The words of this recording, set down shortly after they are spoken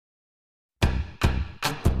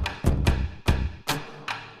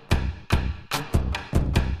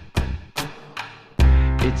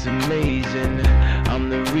it's amazing. I'm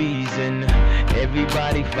the reason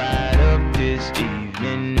everybody fired up this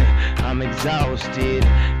evening. I'm exhausted,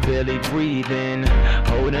 barely breathing,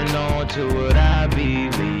 holding on to what I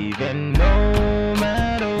believe in. No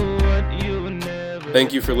matter what, you never.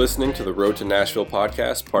 Thank you for listening to the Road to Nashville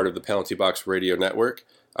podcast, part of the Penalty Box Radio Network.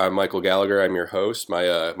 I'm Michael Gallagher. I'm your host.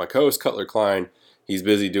 My co-host Cutler Klein, he's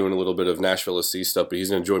busy doing a little bit of Nashville SC stuff, but he's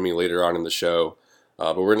going to join me later on in the show.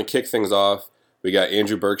 But we're going to kick things off. We got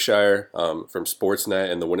Andrew Berkshire from Sportsnet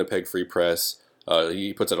and the Winnipeg Free Press.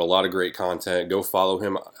 He puts out a lot of great content. Go follow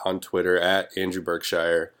him on Twitter at Andrew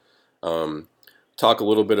Berkshire. Talk a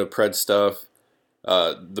little bit of Pred stuff.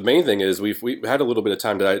 The main thing is we've had a little bit of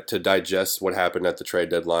time to digest what happened at the trade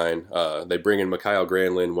deadline. They bring in Mikael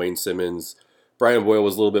Granlund, Wayne Simmonds. Brian Boyle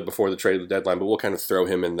was a little bit before the trade deadline, but we'll kind of throw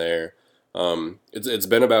him in there. It's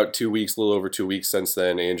been about 2 weeks, a little over 2 weeks since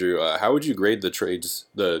then. Andrew, how would you grade the trades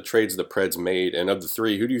the Preds made? And of the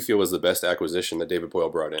three, who do you feel was the best acquisition that David Boyle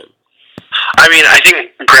brought in? I mean, I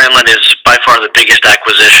think Granlund is by far the biggest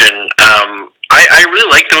acquisition. I really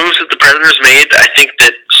like the moves that the Predators made. I think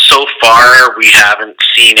that so far we haven't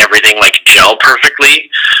seen everything like gel perfectly.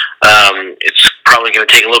 It's probably going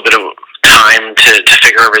to take a little bit of time to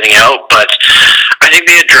figure everything out, but I think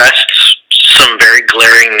they addressed some very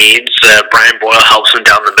glaring needs. Brian Boyle helps them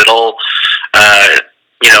down the middle.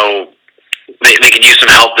 They can use some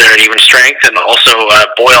help there at even strength, and also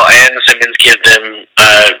Boyle and Simmonds give them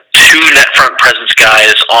two net front presence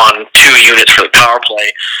guys on 2 units for the power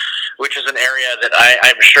play, which is an area that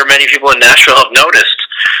I'm sure many people in Nashville have noticed,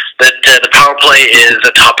 that the power play is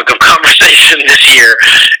a topic of conversation this year.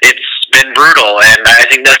 It's been brutal, and I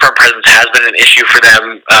think net front presence has been an issue for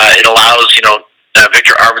them. It allows,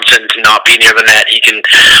 Victor Arvidsson to not be near the net. He can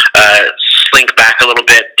slink back a little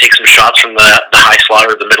bit, take some shots from the high slot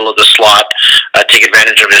or the middle of the slot, take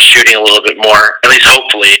advantage of his shooting a little bit more, at least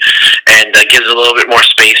hopefully, and gives a little bit more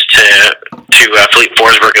space to Philippe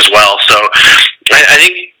Forsberg as well. So I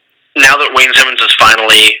think now that Wayne Simmonds has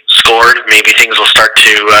finally scored, maybe things will start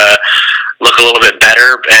to look a little bit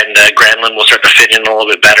better, and Granlund will start to fit in a little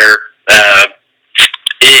bit better.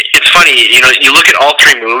 It's funny, you look at all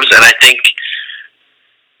 3 moves, and I think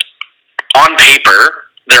on paper,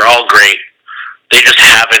 they're all great. They just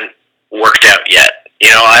haven't worked out yet.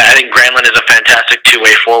 I think Granlund is a fantastic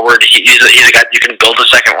two-way forward. He's a guy you can build a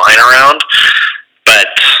second line around, but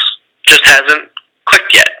just hasn't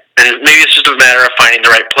clicked yet. And maybe it's just a matter of finding the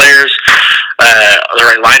right players, the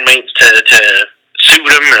right line mates to suit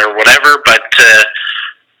him or whatever. But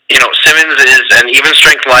Simmonds is an even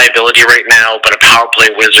strength liability right now, but a power play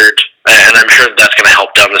wizard, and I'm sure that's going to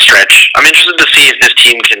help down the stretch. I'm interested to see if this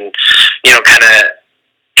team can, kind of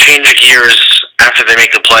change gears after they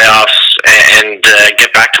make the playoffs and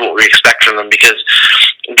get back to what we expect from them, because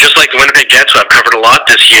just like the Winnipeg Jets, who I've covered a lot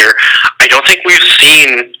this year, I don't think we've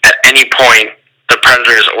seen at any point the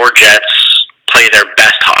Predators or Jets play their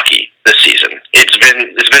best hockey this season. It's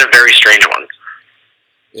been a very strange one.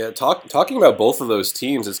 Yeah, talking about both of those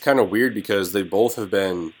teams, it's kind of weird because they both have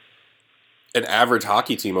been an average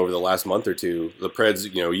hockey team over the last month or two. The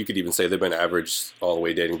Preds, you could even say they've been average all the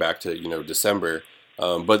way dating back to, December.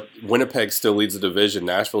 But Winnipeg still leads the division.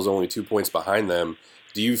 Nashville's only 2 points behind them.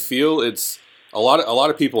 Do you feel it's a lot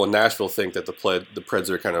of people in Nashville think that the Preds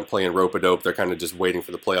are kind of playing rope-a-dope. They're kind of just waiting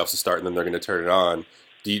for the playoffs to start and then they're going to turn it on.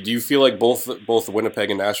 Do you feel like both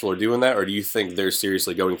Winnipeg and Nashville are doing that, or do you think they're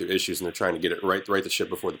seriously going through issues and they're trying to get it right the ship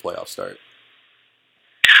before the playoffs start?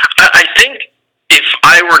 I think if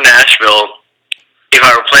I were Nashville, if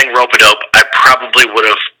I were playing rope-a-dope, I probably would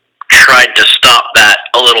have tried to stop that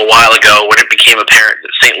a little while ago when it became apparent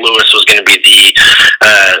that St. Louis was going to be the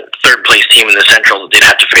third-place team in the Central that they'd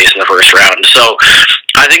have to face in the first round. So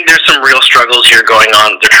I think there's some real struggles here going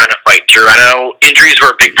on that they're trying to fight through. I know injuries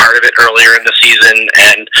were a big part of it earlier in the season,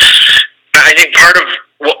 and I think part of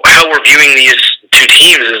how we're viewing these 2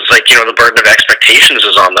 teams is the burden of expectations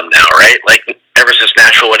is on them now, right? Ever since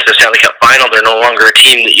Nashville went to the Stanley Cup final, they're no longer a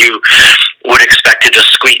team that you would expect to just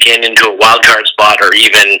squeak into a wild card spot or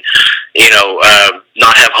even,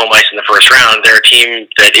 not have home ice in the first round. They're a team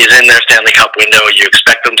that is in their Stanley Cup window. You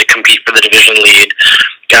expect them to compete for the division lead.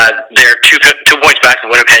 They're 2 points back in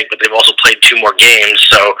Winnipeg, but they've also played 2 more games.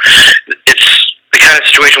 So it's the kind of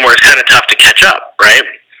situation where it's kind of tough to catch up, right?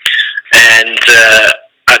 And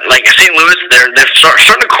like St. Louis, they're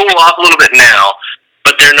starting to cool off a little bit now,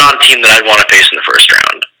 but they're not a team that I'd want to face in the first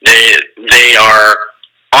round. They are,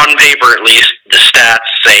 on paper at least, the stats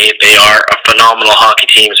say they are a phenomenal hockey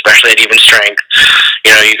team, especially at even strength.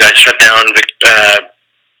 You guys shut down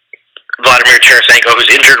Vladimir Tarasenko, who's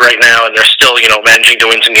injured right now, and they're still, managing to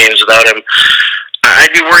win some games without him.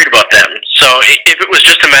 I'd be worried about them. So if it was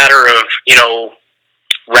just a matter of,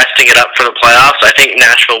 resting it up for the playoffs, I think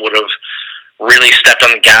Nashville would have really stepped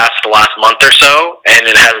on the gas the last month or so, and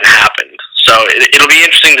it hasn't happened. So it'll be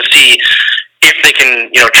interesting to see if they can,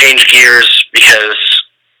 change gears, because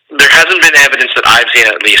there hasn't been evidence that I've seen,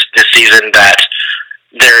 at least this season, that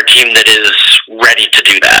they're a team that is ready to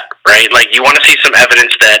do that, right? Like, you want to see some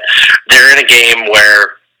evidence that they're in a game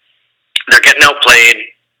where they're getting outplayed,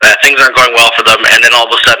 things aren't going well for them, and then all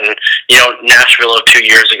of a sudden, Nashville of 2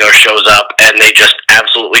 years ago shows up and they just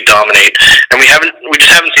absolutely dominate. And we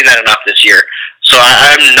just haven't seen that enough this year. So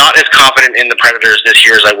I'm not as confident in the Predators this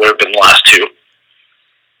year as I would have been the last two.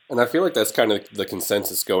 And I feel like that's kind of the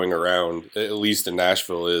consensus going around, at least in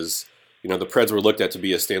Nashville, is, the Preds were looked at to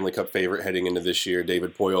be a Stanley Cup favorite heading into this year.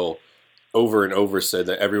 David Poile over and over said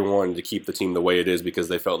that everyone wanted to keep the team the way it is because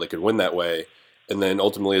they felt they could win that way. And then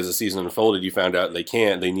ultimately, as the season unfolded, you found out they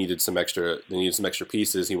can't. They needed some extra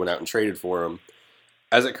pieces. He went out and traded for them.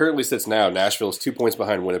 As it currently sits now, Nashville is 2 points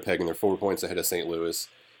behind Winnipeg, and they're 4 points ahead of St. Louis.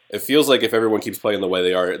 It feels like if everyone keeps playing the way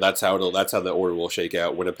they are, that's how the order will shake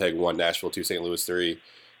out. Winnipeg 1, Nashville 2, St. Louis 3.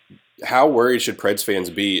 How worried should Preds fans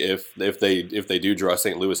be if they do draw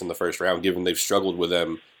St. Louis in the first round, given they've struggled with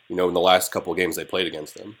them, in the last couple of games they played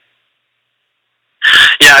against them?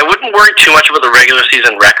 Yeah, I wouldn't worry too much about the regular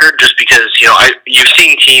season record, just because, you've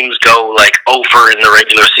seen teams go like over in the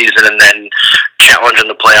regular season and then challenge in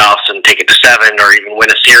the playoffs and take it to 7 or even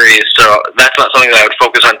win a series. So that's not something that I would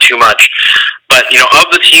focus on too much. But, of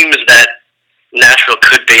the teams that Nashville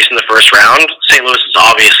could face in the first round, St. Louis is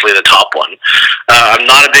obviously the top one. I'm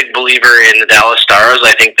not a big believer in the Dallas Stars.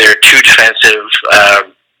 I think they're too defensive,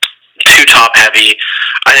 too top-heavy.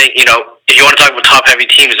 I think, if you want to talk about top-heavy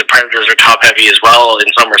teams, the Predators are top-heavy as well in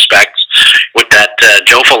some respects with that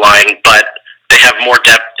Jofa line, but they have more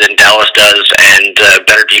depth than Dallas does and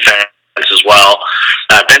better defense as well.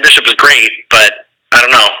 Ben Bishop is great, but I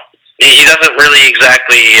don't know. He doesn't really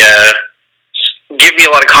exactly give me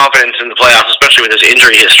a lot of confidence in the playoffs, especially with his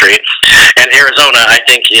injury history. And Arizona, I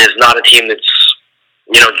think, is not a team that's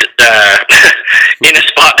in a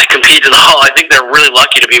spot to compete at all. I think they're really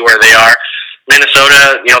lucky to be where they are.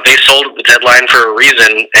 Minnesota, they sold at the deadline for a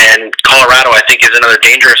reason, and Colorado, I think, is another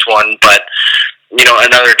dangerous one, but,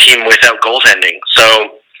 another team without goaltending.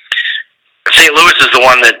 So St. Louis is the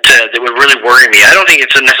one that would really worry me. I don't think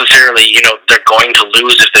it's necessarily, they're going to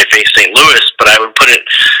lose if they face St. Louis, but I would put it,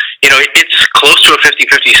 it's close to a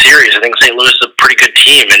 50-50 series. I think St. Louis is a pretty good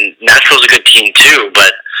team, and Nashville's a good team too,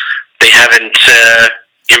 but they haven't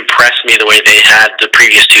impressed me the way they had the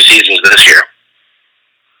previous 2 seasons this year.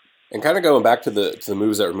 And kind of going back to the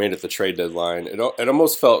moves that were made at the trade deadline, it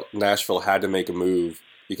almost felt Nashville had to make a move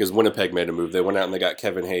because Winnipeg made a move. They went out and they got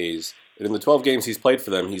Kevin Hayes. And in the 12 games he's played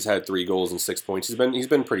for them, he's had 3 goals and 6 points. He's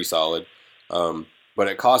been pretty solid. But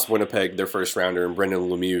it cost Winnipeg their first rounder and Brendan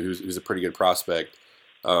Lemieux, who's a pretty good prospect.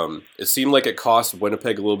 It seemed like it cost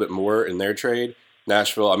Winnipeg a little bit more in their trade.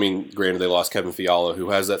 Nashville, granted they lost Kevin Fiala,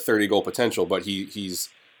 who has that 30-goal potential, but he's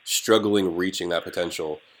struggling reaching that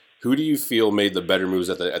potential. Who do you feel made the better moves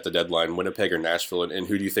at the deadline, Winnipeg or Nashville, and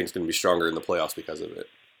who do you think is going to be stronger in the playoffs because of it?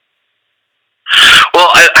 Well,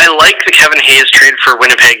 I like the Kevin Hayes trade for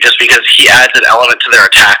Winnipeg just because he adds an element to their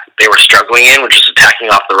attack they were struggling in, which is attacking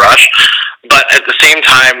off the rush. But at the same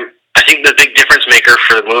time, I think the big difference maker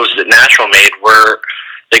for the moves that Nashville made were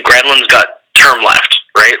that Granlund's got term left,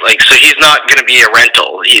 right? So he's not going to be a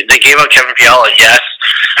rental. They gave out Kevin Fiala, yes,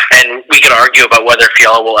 and we could argue about whether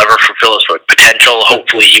Fiala will ever fulfill his potential.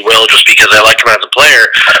 Hopefully he will, just because I like him as a player.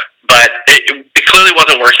 But it clearly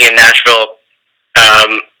wasn't working in Nashville.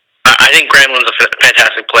 I think Granlund's a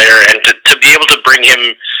fantastic player, and to be able to bring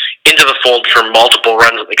him into the fold for multiple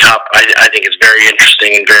runs at the Cup, I think is very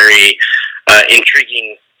interesting and very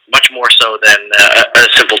intriguing, much more so than a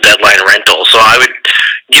simple deadline rental. So I would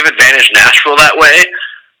give advantage Nashville that way,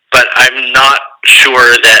 but I'm not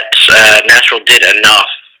sure that Nashville did enough.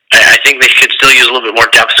 I think they could still use a little bit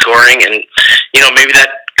more depth scoring, and maybe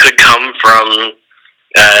that could come from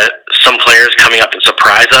some players coming up and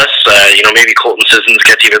surprise us. Maybe Colton Sissons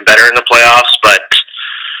gets even better in the playoffs, but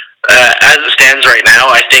as it stands right now,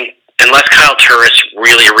 I think unless Kyle Turris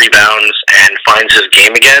really rebounds and finds his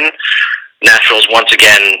game again, Nashville's once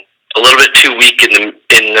again a little bit too weak in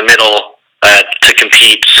the middle to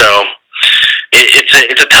compete. So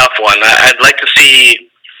it's a tough one. I'd like to see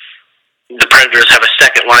the Predators have a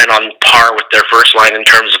second line on par with their first line in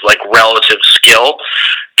terms of relative skill,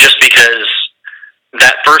 just because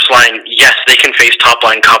that first line, yes, they can face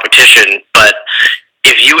top-line competition, but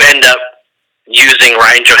if you end up using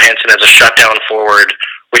Ryan Johansson as a shutdown forward,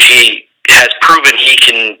 which he has proven he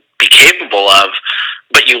can be capable of,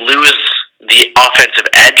 but you lose the offensive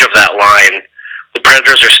edge of that line, the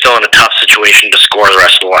Predators are still in a tough situation to score the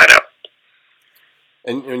rest of the lineup.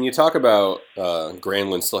 And when you talk about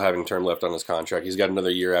Granlund still having term left on his contract, he's got another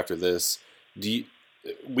year after this.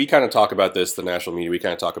 We kind of talk about this, the national media, we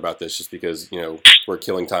kind of talk about this just because, we're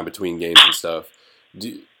killing time between games and stuff.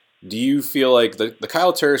 Do you feel like the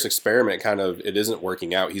Kyle Turris experiment it isn't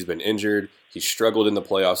working out? He's been injured. He struggled in the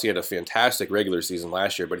playoffs. He had a fantastic regular season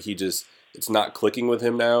last year, but it's not clicking with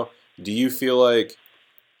him now. Do you feel like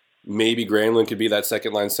maybe Granlund could be that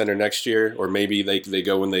second-line center next year, or maybe they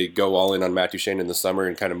go all in on Matt Duchene in the summer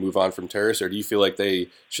and kind of move on from Turris, or do you feel like they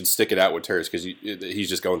should stick it out with Turris because he's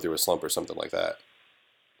just going through a slump or something like that?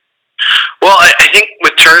 Well, I think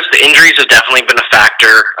with Turris, the injuries have definitely been a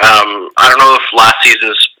factor. I don't know if last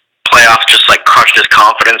season's playoffs just crushed his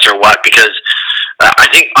confidence or what, because I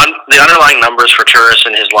think the underlying numbers for Turris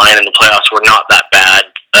and his line in the playoffs were not that bad.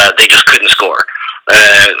 They just couldn't score.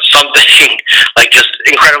 Something just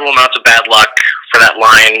incredible amounts of bad luck for that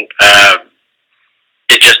line.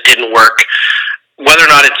 It just didn't work. Whether or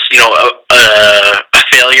not it's a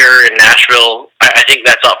failure in Nashville, I think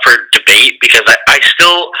that's up for debate, because I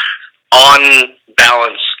still, on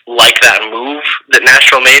balance, like that move that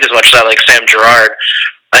Nashville made. As much as I like Sam Girard,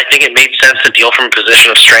 I think it made sense to deal from a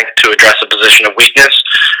position of strength to address a position of weakness.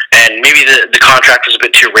 And maybe the contract was a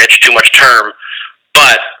bit too rich, too much term,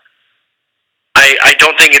 but I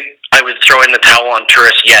don't think I would throw in the towel on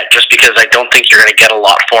Turris yet, just because I don't think you're going to get a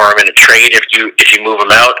lot for him in a trade if you move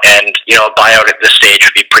him out, and a buyout at this stage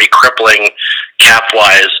would be pretty crippling cap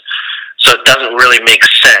wise. So it doesn't really make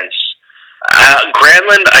sense.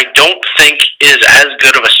 Granlund, I don't think is as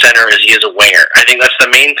good of a center as he is a winger. I think that's the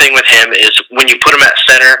main thing with him, is when you put him at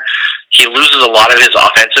center, he loses a lot of his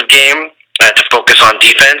offensive game to focus on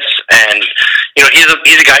defense, and he's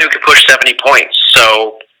a guy who can push 70 points.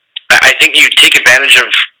 So I think you take advantage of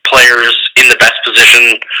players in the best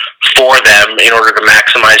position for them in order to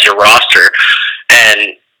maximize your roster.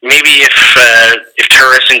 And maybe if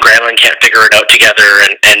Turris and Granlund can't figure it out together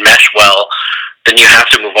and mesh well, then you have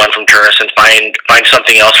to move on from Turris and find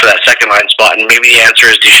something else for that second line spot. And maybe the answer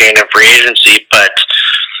is Duchene in free agency, but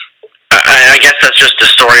I guess that's just a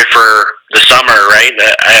story for the summer, right?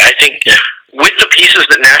 I think with the pieces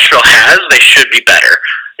that Nashville has, they should be better.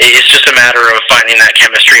 It's just a matter of finding that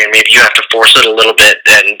chemistry, and maybe you have to force it a little bit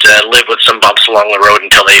and live with some bumps along the road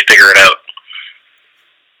until they figure it out.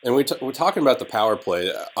 And we're talking about the power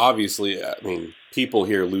play. Obviously, people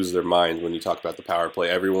here lose their mind when you talk about the power play.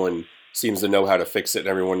 Everyone seems to know how to fix it, and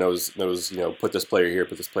everyone knows, put this player here,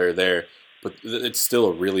 put this player there. But it's still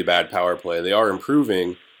a really bad power play. They are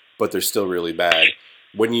improving, but they're still really bad.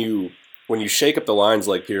 When you shake up the lines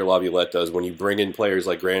like Peter Laviolette does, when you bring in players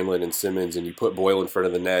like Granlund and Simmons and you put Boyle in front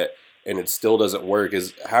of the net and it still doesn't work,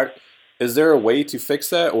 is there a way to fix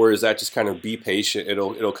that, or is that just kind of be patient?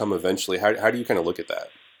 It'll come eventually. How do you kind of look at that?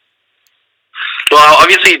 Well,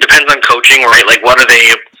 obviously it depends on coaching, right? What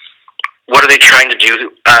are they trying to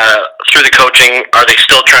do through the coaching? Are they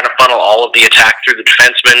still trying to funnel all of the attack through the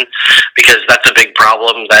defensemen? Because that's a big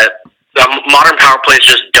problem, that modern power plays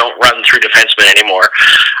just don't run through defensemen anymore.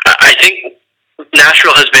 I think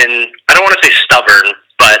Nashville has been, I don't want to say stubborn,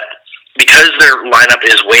 but because their lineup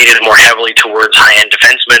is weighted more heavily towards high-end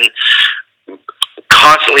defensemen,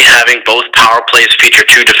 constantly having both power plays feature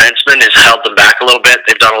two defensemen has held them back a little bit.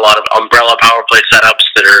 They've done a lot of umbrella power play setups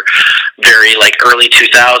that are very early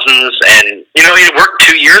 2000s, and it worked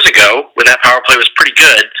 2 years ago when that power play was pretty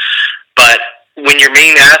good, but when your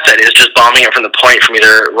main asset is just bombing it from the point from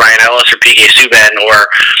either Ryan Ellis or PK Subban, or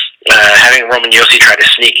having Roman Josi try to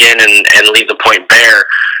sneak in and leave the point bare,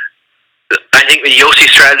 I think the Josi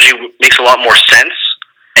strategy makes a lot more sense.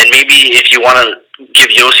 And maybe if you want to give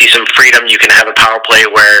Josi some freedom, you can have a power play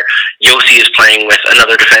where Josi is playing with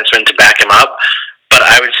another defenseman to back him up. But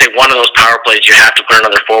I would say one of those power plays, you have to put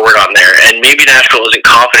another forward on there. And maybe Nashville isn't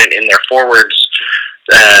confident in their forwards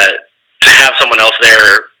to have someone else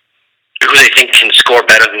there who they think can score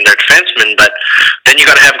better than their defenseman, but then you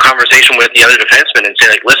got to have a conversation with the other defenseman and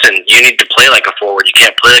say, listen, you need to play like a forward. You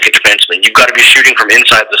can't play like a defenseman. You've got to be shooting from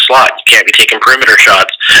inside the slot. You can't be taking perimeter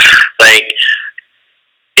shots.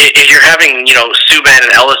 If you're having, Subban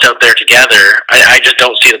and Ellis out there together, I just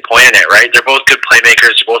don't see the point in it, right? They're both good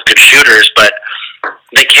playmakers, they're both good shooters, but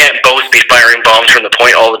they can't both be firing bombs from the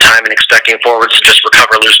point all the time and expecting forwards to just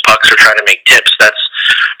recover loose pucks or try to make tips. That's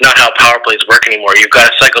not how power plays work anymore. You've got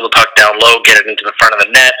to cycle the puck down low, get it into the front of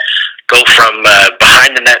the net, go from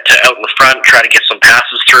behind the net to out in the front, try to get some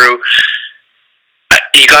passes through.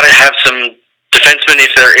 You got to have some defensemen,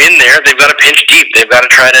 if they're in there, they've got to pinch deep. They've got to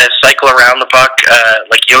try to cycle around the puck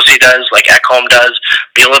like Josi does. does, like Ekholm does,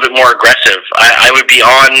 be a little bit more aggressive. I would be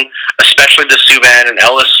on, especially the Subban and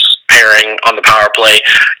Ellis pairing on the power play,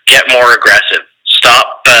 get more aggressive.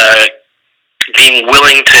 Stop being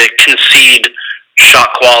willing to concede shot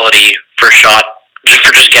quality for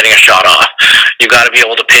just getting a shot off. You've got to be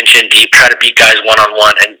able to pinch in deep, try to beat guys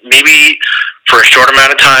one-on-one, and maybe for a short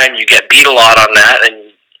amount of time you get beat a lot on that,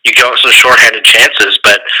 and you go some shorthanded chances,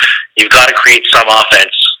 but you've got to create some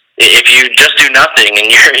offense. If you just do nothing, and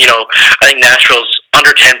I think Nashville's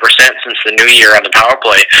under 10% since the new year on the power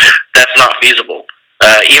play, that's not feasible.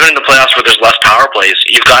 Even in the playoffs where there's less power plays,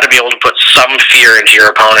 you've got to be able to put some fear into your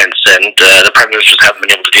opponents, and the Predators just haven't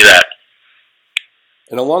been able to do that.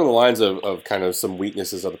 And along the lines of kind of some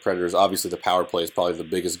weaknesses of the Predators, obviously the power play is probably the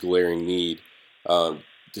biggest glaring need,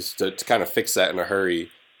 just to kind of fix that in a hurry.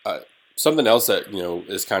 Something else that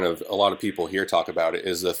is kind of a lot of people here talk about it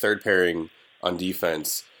is the third pairing on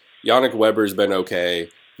defense. Yannick Weber's been okay.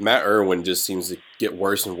 Matt Irwin just seems to get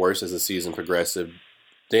worse and worse as the season progresses.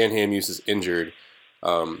 Dan Hamhuis is injured.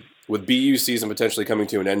 With BU's season potentially coming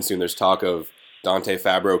to an end soon, there's talk of Dante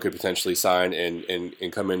Fabro could potentially sign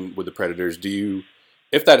and come in with the Predators.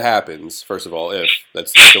 If that happens, first of all, if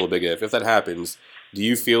that's still a big if that happens, do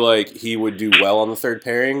you feel like he would do well on the third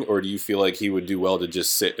pairing, or do you feel like he would do well to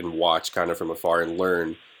just sit and watch kind of from afar and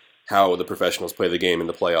learn how the professionals play the game in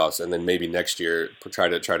the playoffs, and then maybe next year try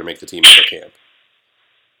to make the team at the camp?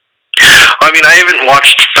 I mean, I haven't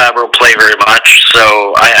watched Fabro play very much,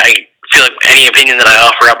 so I feel like any opinion that I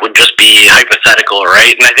offer up would just be hypothetical,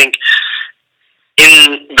 right? And I think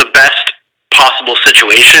in the best possible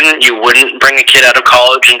situation, you wouldn't bring a kid out of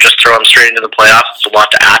college and just throw him straight into the playoffs. It's a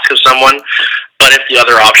lot to ask of someone. But if the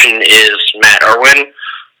other option is Matt Irwin,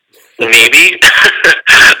 maybe.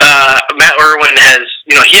 Matt Irwin has,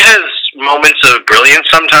 he has moments of brilliance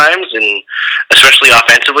sometimes, and especially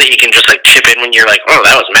offensively, he can just chip in when you're like, oh,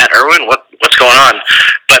 that was Matt Irwin? What's going on?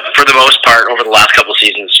 But for the most part, over the last couple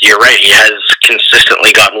seasons, you're right, he has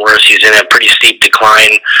consistently gotten worse. He's in a pretty steep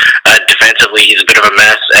decline. Defensively, he's a bit of a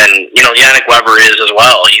mess, and, Yannick Weber is as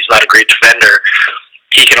well. He's not a great defender.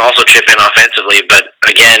 He can also chip in offensively, but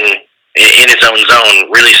again, in his own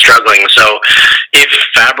zone, really struggling. So if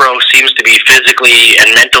Fabro seems to be physically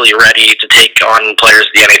and mentally ready to take on players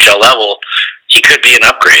at the NHL level, he could be an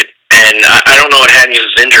upgrade. And I don't know what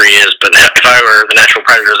Hamhuis' injury is, but if I were the Nashville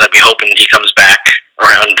Predators, I'd be hoping he comes back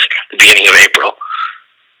around the beginning of April.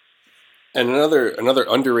 And another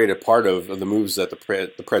underrated part of the moves that the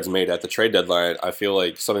Preds made at the trade deadline, I feel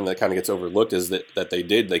like something that kind of gets overlooked is that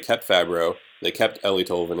they kept Fabro, they kept Eeli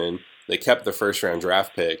Tolvanen, they kept the first round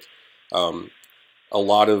draft pick. A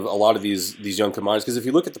lot of these young commodities, because if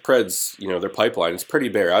you look at the Preds, their pipeline, it's pretty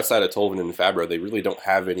bare. Outside of Tolvanen and Fabro, they really don't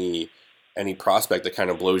have any prospect that kind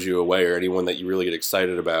of blows you away or anyone that you really get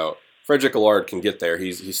excited about. Frederick Allard can get there.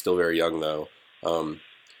 He's still very young though.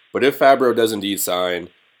 But if Fabro does indeed sign,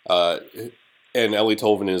 and Eeli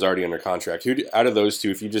Tolvanen is already under contract, out of those two,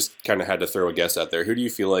 if you just kind of had to throw a guess out there, who do you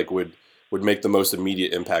feel like would make the most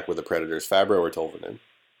immediate impact with the Predators, Fabro or Tolvanen?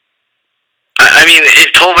 I mean,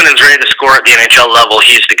 if Tolvanen's ready to score at the NHL level,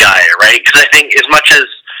 he's the guy, right? Because I think as much as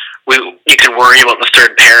you could worry about the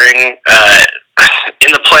third pairing,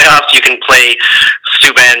 in the playoffs you can play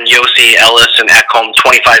Subban, Josi, Ellis, and Ekholm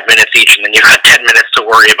 25 minutes each, and then you've got 10 minutes to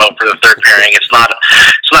worry about for the third pairing. It's not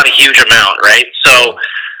a huge amount, right? So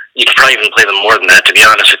you can probably even play them more than that, to be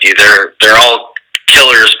honest with you. They're all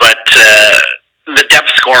killers, but the depth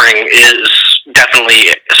scoring is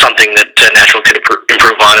definitely something that Nashville could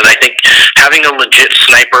improve on, and I think having a legit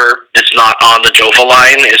sniper that's not on the Jofa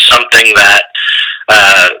line is something that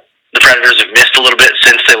the Predators have missed a little bit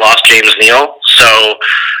since they lost James Neal. So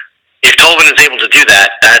if Tolvanen is able to do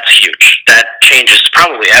that, that's huge. That changes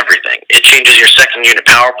probably everything. It changes your second unit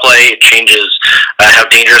power play. It changes how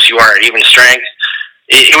dangerous you are at even strength.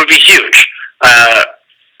 It would be huge.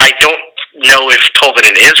 I don't know if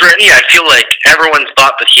Tolvanen is ready. I feel like everyone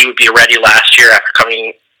thought that he would be ready last year after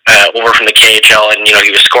coming over from the KHL, and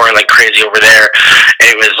he was scoring like crazy over there, and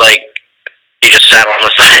it was like he just sat on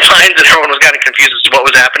the sidelines, and everyone was kind of confused as to what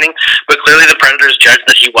was happening. But clearly, the Predators judged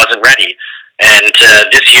that he wasn't ready, and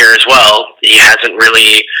this year as well, he hasn't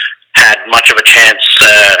really had much of a chance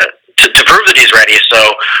to prove that he's ready. So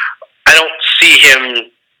I don't see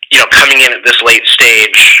him, coming in at this late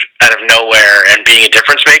stage out of nowhere and being a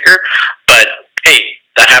difference maker. But hey,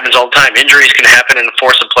 that happens all the time. Injuries can happen and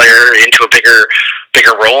force a player into a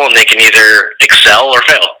bigger role, and they can either excel or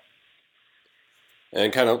fail.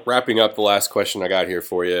 And kind of wrapping up the last question I got here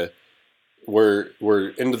for you, we're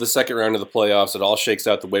into the second round of the playoffs. It all shakes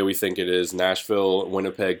out the way we think it is. Nashville,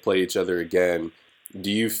 Winnipeg play each other again.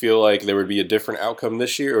 Do you feel like there would be a different outcome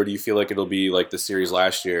this year, or do you feel like it'll be like the series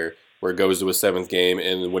last year where it goes to a 7th game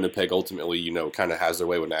and Winnipeg ultimately, kind of has their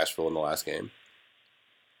way with Nashville in the last game?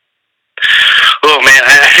 Oh, man,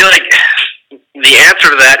 I feel like the answer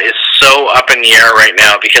to that is so up in the air right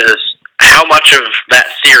now because how much of that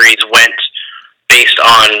series went based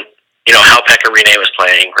on, how Pekka Rinne was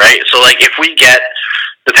playing, right? So, like, if we get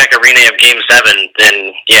the Pekka Rinne of Game 7,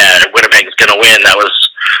 then, yeah, Winnipeg's going to win. That was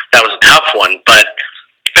a tough one, but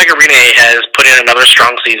Pekka Rinne has put in another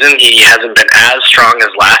strong season. He hasn't been as strong as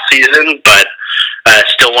last season, but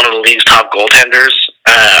still one of the league's top goaltenders.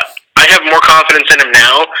 I have more confidence in him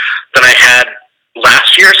now than I had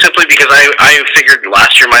last year, simply because I figured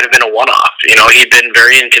last year might have been a one-off. He'd been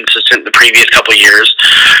very inconsistent the previous couple of years,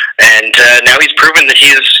 and now he's proven that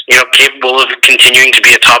he's capable of continuing to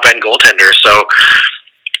be a top-end goaltender. So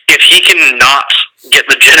if he can not get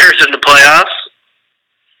the jitters in the playoffs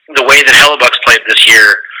the way that Hellebuck's played this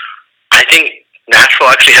year, I think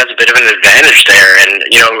Nashville actually has a bit of an advantage there. And,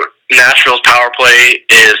 Nashville's power play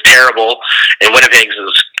is terrible, and Winnipeg's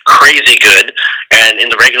is crazy good. And in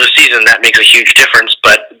the regular season, that makes a huge difference.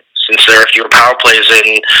 But since there are fewer power plays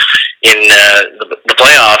in the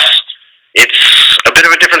playoffs, it's a bit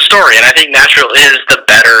of a different story. And I think Nashville is the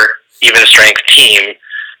better even-strength team.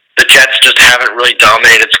 The Jets just haven't really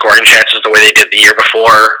dominated scoring chances the way they did the year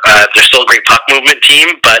before. They're still a great puck movement team,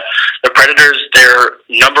 but the Predators, their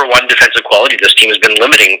number one defensive quality, this team has been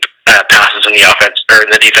limiting passes in the offense or in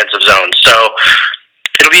the defensive zone. So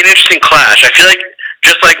it'll be an interesting clash. I feel like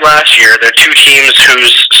just like last year, they're two teams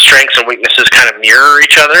whose strengths and weaknesses kind of mirror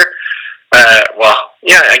each other.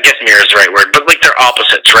 I guess mirror is the right word, but like they're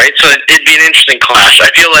opposites, right? So it'd be an interesting clash.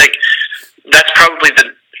 I feel like that's probably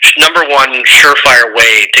the number one surefire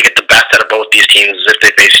way to get the best out of both these teams is if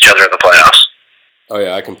they face each other in the playoffs. Oh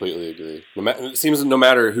yeah, I completely agree. It seems no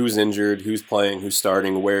matter who's injured, who's playing, who's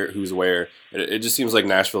starting, who's where, it just seems like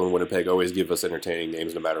Nashville and Winnipeg always give us entertaining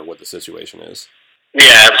games no matter what the situation is.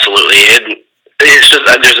 Yeah, absolutely. It's just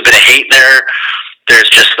there's a bit of hate there. There's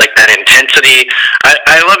just like that intensity.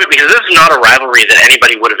 I love it because this is not a rivalry that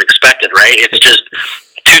anybody would have expected, right? It's just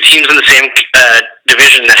two teams in the same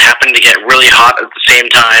division that happen to get really hot at the same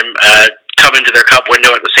time, come into their cup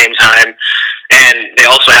window at the same time, and they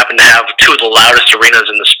also happen to have two of the loudest arenas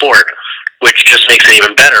in the sport, which just makes it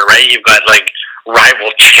even better, right? You've got like rival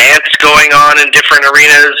chants going on in different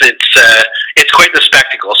arenas. It's quite the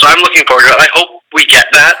spectacle. So I'm looking forward to it. I hope we get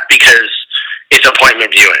that because it's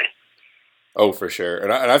appointment viewing. Oh, for sure.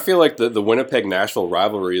 And I feel like the Winnipeg-Nashville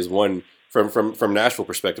rivalry is one, from Nashville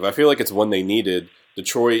perspective, I feel like it's one they needed.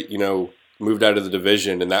 Detroit, moved out of the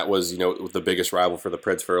division, and that was, the biggest rival for the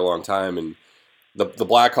Preds for a long time. And the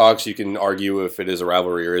Blackhawks, you can argue if it is a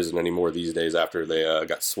rivalry or isn't anymore these days after they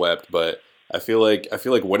got swept. But I feel like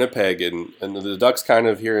Winnipeg and the Ducks kind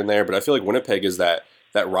of here and there, but I feel like Winnipeg is that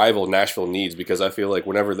rival Nashville needs, because I feel like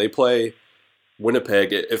whenever they play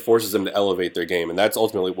Winnipeg, it forces them to elevate their game, and that's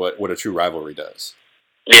ultimately what a true rivalry does.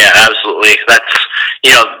 Yeah, absolutely. That's,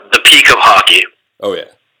 the peak of hockey. Oh, yeah.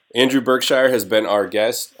 Andrew Berkshire has been our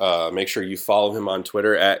guest. Make sure you follow him on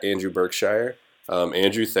Twitter at Andrew Berkshire.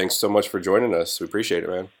 Andrew, thanks so much for joining us. We appreciate it,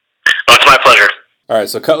 man. Oh, it's my pleasure. All right,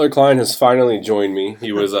 so Cutler Klein has finally joined me.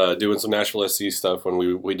 He was doing some Nashville SC stuff when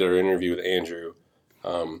we did our interview with Andrew.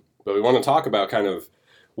 But we want to talk about kind of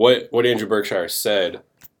what Andrew Berkshire said.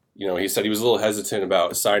 He said he was a little hesitant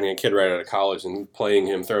about signing a kid right out of college and throwing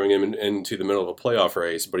him into the middle of a playoff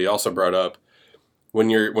race. But he also brought up when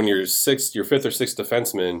your fifth or sixth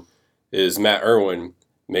defenseman is Matt Irwin,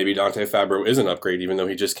 maybe Dante Fabro is an upgrade, even though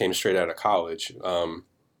he just came straight out of college.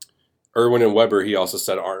 Irwin and Weber, he also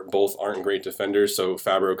said, aren't great defenders, so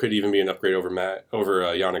Fabro could even be an upgrade over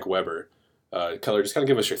Yannick Weber. Keller, just kind of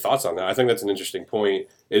give us your thoughts on that. I think that's an interesting point.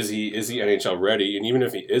 Is he NHL ready? And even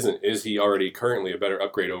if he isn't, is he already currently a better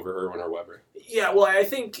upgrade over Irwin or Weber? Yeah, well, I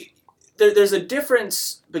think there's a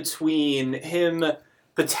difference between him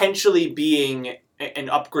potentially being an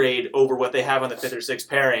upgrade over what they have on the fifth or sixth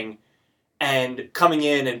pairing and coming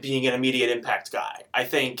in and being an immediate impact guy. I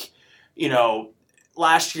think,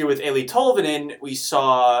 last year with Eeli Tolvanen, we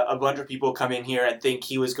saw a bunch of people come in here and think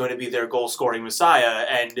he was going to be their goal-scoring messiah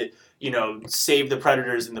and save the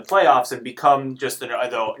Predators in the playoffs and become just a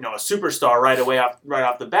superstar right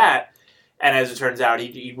off the bat. And as it turns out,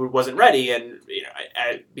 he wasn't ready, and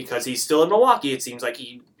because he's still in Milwaukee, it seems like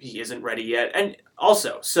he isn't ready yet. And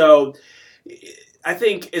also, so I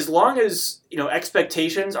think as long as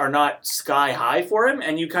expectations are not sky high for him,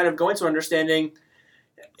 and you kind of go into understanding,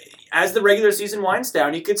 as the regular season winds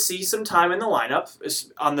down, he could see some time in the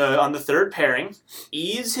lineup on the third pairing,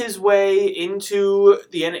 ease his way into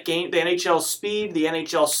the NHL speed, the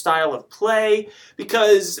NHL style of play,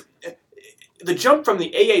 because the jump from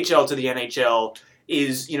the AHL to the NHL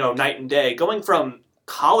is, night and day. Going from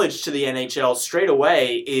college to the NHL straight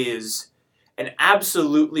away is an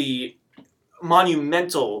absolutely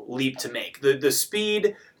monumental leap to make. The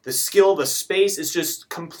speed, the skill, the space is just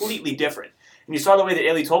completely different. And you saw the way that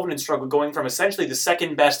Eeli Tolvanen struggled going from essentially the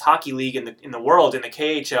second best hockey league in the world in the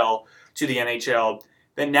KHL to the NHL.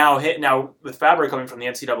 Then now with Fabbro coming from the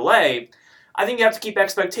NCAA, I think you have to keep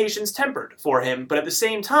expectations tempered for him. But at the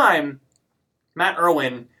same time, Matt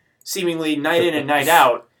Irwin, seemingly night in and night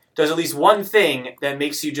out, does at least one thing that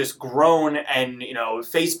makes you just groan and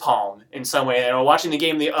facepalm in some way. Watching the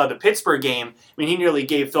game, the Pittsburgh game, he nearly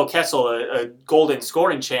gave Phil Kessel a golden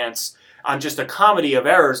scoring chance on just a comedy of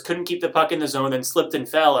errors. Couldn't keep the puck in the zone, then slipped and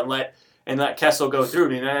fell and let Kessel go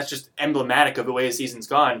through. That's just emblematic of the way his season's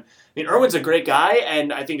gone. Irwin's a great guy,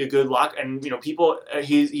 and I think a good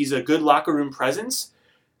he's a good locker room presence,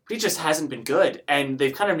 but he just hasn't been good. And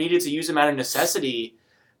they've kind of needed to use him out of necessity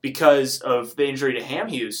because of the injury to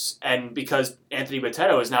Hamhuis and because Anthony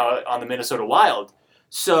Boteto is now on the Minnesota Wild.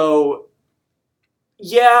 So,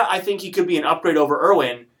 yeah, I think he could be an upgrade over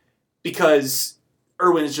Irwin because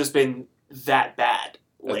Irwin has just been that bad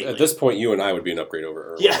lately. At this point, you and I would be an upgrade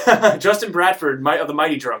over Irwin. Yeah, Justin Bradford of the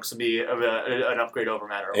Mighty Drunks would be an upgrade over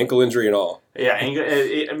Matt Irwin. Ankle injury and all. Yeah,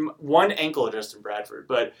 one ankle of Justin Bradford.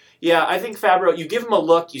 But, yeah, I think Fabbro, you give him a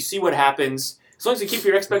look, you see what happens. As long as you keep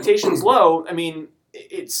your expectations low,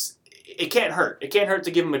 it can't hurt. It can't hurt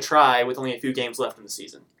to give him a try with only a few games left in the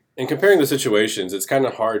season. And comparing the situations, it's kind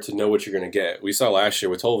of hard to know what you're going to get. We saw last year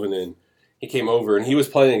with Tolvanen, he came over and he was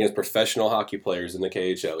playing against professional hockey players in the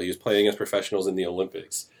KHL. He was playing against professionals in the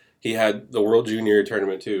Olympics. He had the World Junior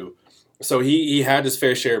Tournament too. So he had his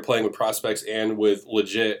fair share of playing with prospects and with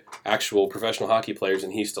legit, actual professional hockey players,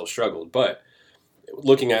 and he still struggled. But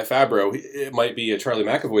looking at Fabbro, it might be a Charlie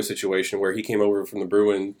McAvoy situation where he came over to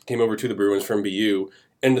the Bruins from BU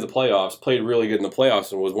into the playoffs, played really good in the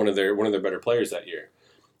playoffs, and was one of their better players that year.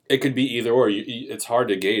 It could be either or. It's hard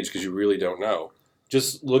to gauge because you really don't know.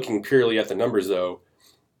 Just looking purely at the numbers, though,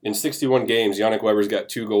 in 61 games, Yannick Weber's got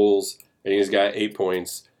 2 goals and he's got 8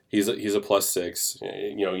 points. He's a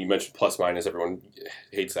 +6. You mentioned plus minus. Everyone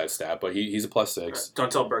hates that stat, but he's a +6. Don't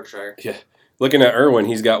tell Berkshire. Yeah. Looking at Irwin,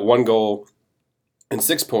 he's got 1 goal and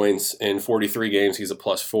 6 points in 43 games. He's a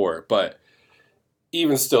 +4. But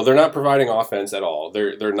even still, they're not providing offense at all.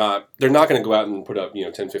 They're not going to go out and put up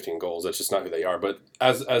 10, 15 goals. That's just not who they are. But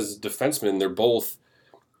as defensemen, they're both.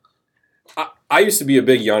 I used to be a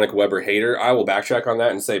big Yannick Weber hater. I will backtrack on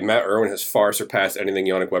that and say Matt Irwin has far surpassed anything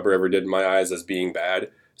Yannick Weber ever did in my eyes as being bad.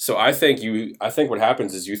 So I think what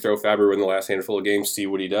happens is you throw Fabbro in the last handful of games, see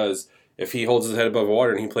what he does. If he holds his head above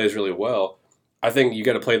water and he plays really well, I think you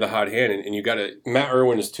got to play the hot hand, and you got to. Matt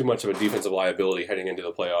Irwin is too much of a defensive liability heading into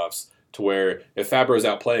the playoffs to where if Fabbro's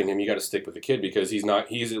outplaying him, you got to stick with the kid because he's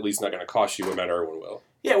at least not going to cost you what Matt Irwin will.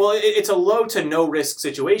 Yeah, well, it's a low to no risk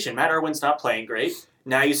situation. Matt Irwin's not playing great.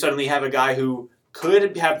 Now you suddenly have a guy who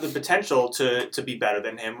could have the potential to be better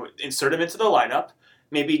than him. Insert him into the lineup.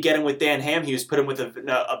 Maybe get him with Dan Hamhuis. Put him with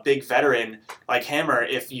a big veteran like Hammer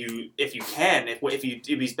if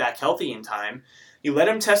he's back healthy in time. You let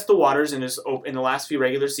him test the waters in the last few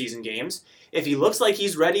regular season games. If he looks like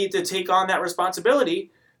he's ready to take on that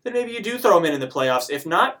responsibility, then maybe you do throw him in the playoffs. If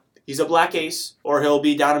not, he's a black ace, or he'll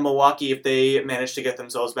be down in Milwaukee if they manage to get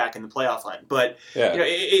themselves back in the playoff line. But yeah.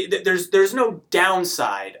 There's no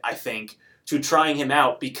downside, I think, to trying him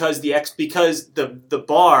out because the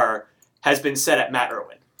bar has been set at Matt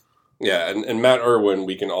Irwin. Yeah, and Matt Irwin,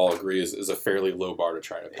 we can all agree, is a fairly low bar to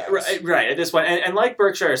try to pass. Right at this point. And like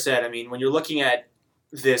Berkshire said, when you're looking at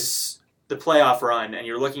the playoff run and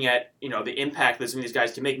you're looking at the impact that some of these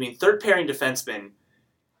guys can make, third pairing defensemen,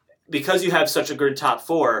 because you have such a good top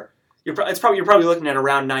four, you're probably looking at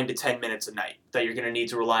around 9 to 10 minutes a night that you're going to need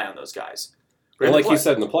to rely on those guys. And like you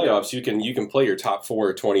said, in the playoffs, you can play your top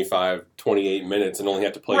four 25, 28 minutes and only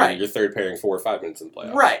have to play your third pairing 4 or 5 minutes in the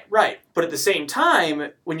playoffs. Right. But at the same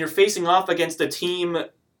time, when you're facing off against a team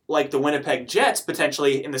like the Winnipeg Jets,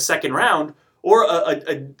 potentially in the second round, or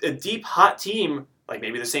a deep, hot team like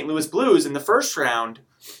maybe the St. Louis Blues in the first round,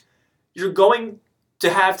 you're going to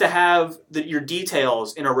have your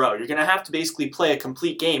details in a row. You're going to have to basically play a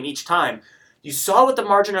complete game each time. You saw what the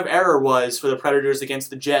margin of error was for the Predators against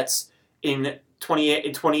the Jets in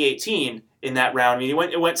 2018 in that round.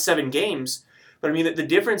 It went 7 games, but the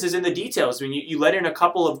difference is in the details. You let in a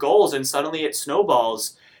couple of goals and suddenly it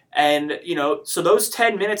snowballs. And, so those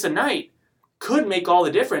 10 minutes a night, could make all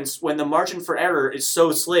the difference when the margin for error is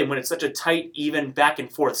so slim, when it's such a tight, even back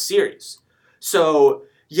and forth series. So,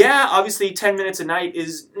 yeah, obviously 10 minutes a night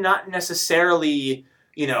is not necessarily,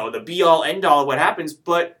 the be-all, end-all of what happens,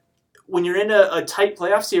 but when you're in a tight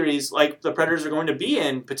playoff series like the Predators are going to be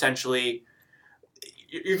in, potentially,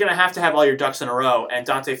 you're going to have all your ducks in a row, and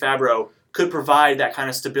Dante Fabro could provide that kind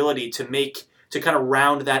of stability to kind of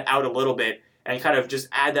round that out a little bit and kind of just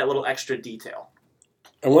add that little extra detail.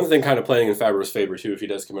 And one thing kind of playing in Fabro's favor, too, if he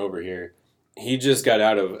does come over here, he just got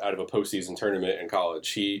out of a postseason tournament in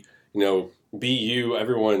college. He, BU,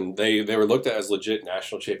 everyone, they were looked at as legit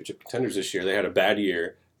national championship contenders this year. They had a bad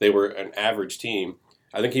year. They were an average team.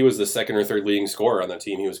 I think he was the second or third leading scorer on that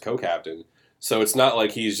team. He was co-captain. So it's not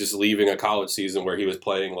like he's just leaving a college season where he was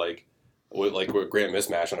playing with Grant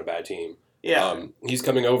Mismatch on a bad team. Yeah. He's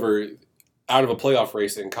coming over out of a playoff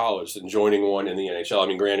race in college and joining one in the NHL. I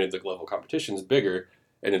mean, granted, the level of competition is bigger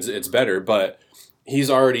and it's better, but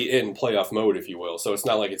he's already in playoff mode, if you will. So it's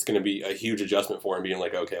not like it's going to be a huge adjustment for him being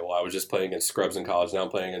like, okay, well, I was just playing against scrubs in college, now I'm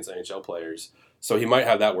playing against NHL players. So he might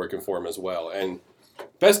have that working for him as well. And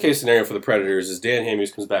best case scenario for the Predators is Dan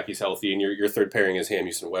Hamhuis comes back, he's healthy, and your third pairing is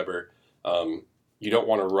Hamhuis and Weber. You don't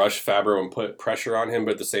want to rush Fabro and put pressure on him,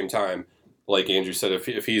 but at the same time, like Andrew said,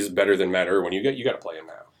 if he's better than Matt Irwin, you got to play him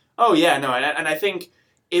now. Oh yeah, no, and I think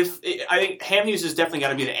Hamhuis has definitely got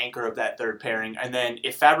to be the anchor of that third pairing, and then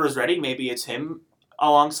if Fabro's ready, maybe it's him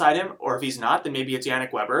alongside him, or if he's not, then maybe it's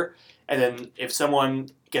Yannick Weber, and then if someone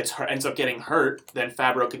ends up getting hurt, then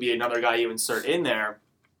Fabro could be another guy you insert in there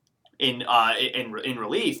in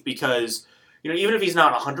relief, because even if he's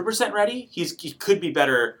not 100% ready, he could be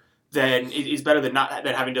better. He's better than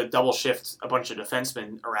having to double shift a bunch of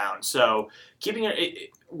defensemen around. So keeping it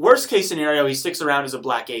worst case scenario, he sticks around as a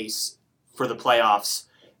black ace for the playoffs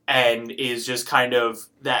and is just kind of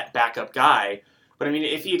that backup guy. But I mean,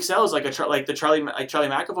 if he excels like Charlie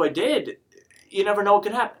McAvoy did, you never know what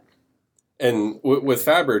could happen. And with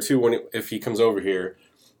Fabro too, if he comes over here,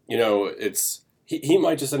 he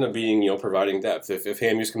might just end up being providing depth. If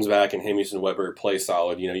Hamhuis comes back and Hamhuis and Weber play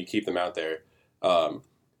solid, you keep them out there.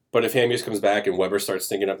 But if Hamhuis comes back and Weber starts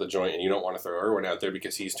stinking up the joint and you don't want to throw Irwin out there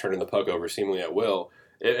because he's turning the puck over seemingly at will,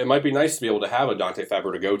 it might be nice to be able to have a Dante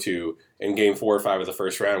Fabro to go to in Game 4 or 5 of the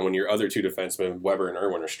first round when your other two defensemen, Weber and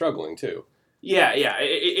Irwin, are struggling too. Yeah.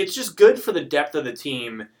 It's just good for the depth of the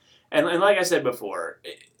team. And like I said before,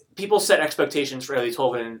 people set expectations for Eeli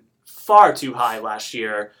Tolvanen far too high last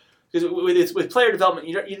year. Because with player development,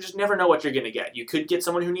 you just never know what you're going to get. You could get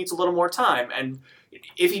someone who needs a little more time. And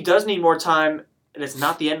if he does need more time, and it's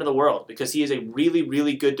not the end of the world, because he is a really,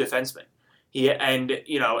 really good defenseman. And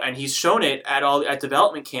he's shown it at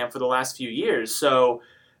development camp for the last few years. So,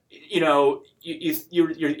 you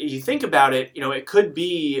think about it, it could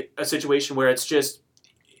be a situation where it's just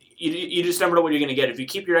you just never know what you're going to get. If you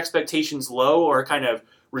keep your expectations low or kind of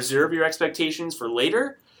reserve your expectations for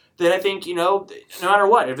later, then I think no matter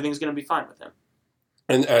what, everything's going to be fine with him.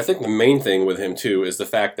 And I think the main thing with him too is the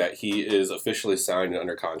fact that he is officially signed and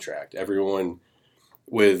under contract. Everyone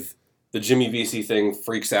with the Jimmy Vesey thing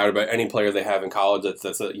freaks out about any player they have in college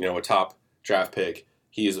that's a top draft pick.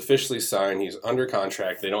 He is officially signed. He's under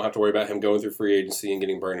contract. They don't have to worry about him going through free agency and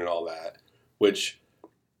getting burned and all that, which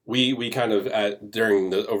we kind of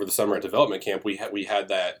over the summer at development camp, we had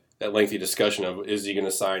that lengthy discussion of, is he going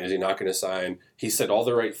to sign? Is he not going to sign? He said all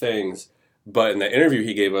the right things, but in the interview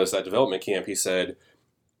he gave us at development camp, he said,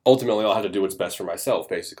 ultimately, I'll have to do what's best for myself,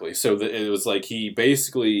 basically. So it was like he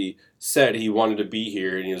basically said he wanted to be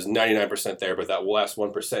here, and he was 99% there, but that last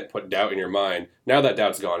 1% put doubt in your mind. Now that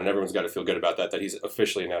doubt's gone, and everyone's got to feel good about that he's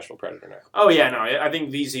officially a Nashville Predator now. Oh, yeah, no, I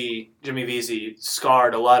think Jimmy Vesey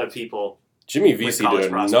scarred a lot of people. Jimmy Vesey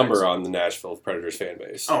did a number on the Nashville Predators fan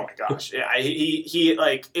base. Oh, my gosh. Yeah,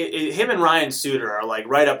 him and Ryan Suter are,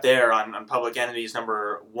 right up there on Public Enemies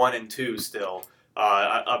number 1 and 2 still.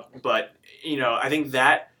 But, I think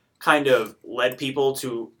that kind of led people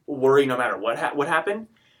to worry no matter what happened.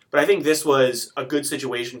 But I think this was a good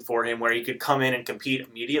situation for him where he could come in and compete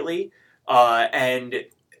immediately, and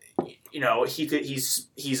he's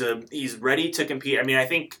ready to compete. I mean, I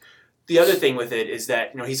think the other thing with it is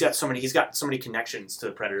that he's got so many connections to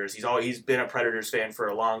the Predators. He's been a Predators fan for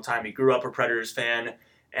a long time. He grew up a Predators fan,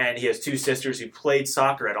 and he has 2 sisters who played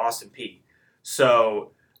soccer at Austin Peay.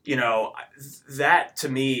 So that to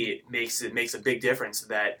me makes a big difference.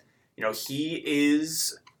 That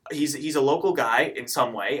he's a local guy in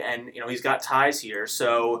some way, and he's got ties here,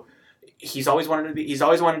 so he's always wanted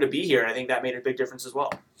to be here, and I think that made a big difference as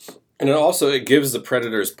well. And it gives the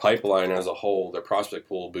Predators pipeline as a whole, their prospect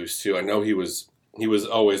pool, a boost too. I know he was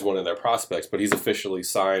always one of their prospects, but he's officially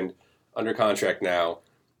signed under contract now.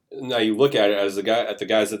 now you look at it as the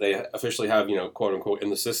guys that they officially have, quote unquote, in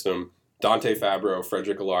the system: Dante Fabro,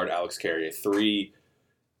 Frederick Allard, Alex Carrier, three,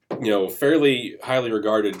 fairly highly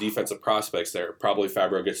regarded defensive prospects there. Probably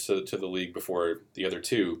Fabro gets to the league before the other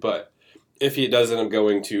two, but if he does end up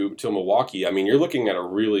going to Milwaukee, I mean, you're looking at a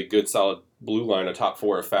really good, solid blue line, a top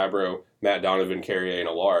four of Fabro, Matt Donovan, Carrier, and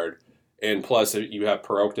Allard. And plus, you have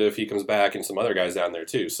Peralta if he comes back and some other guys down there,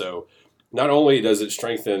 too. So not only does it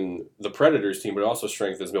strengthen the Predators team, but it also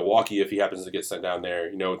strengthens Milwaukee if he happens to get sent down there,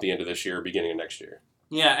 at the end of this year or beginning of next year.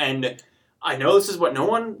 Yeah, and I know this is what no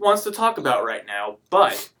one wants to talk about right now,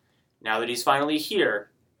 but now that he's finally here,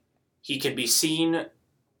 he can be seen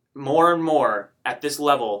more and more at this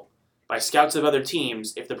level by scouts of other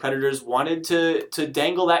teams. If the Predators wanted to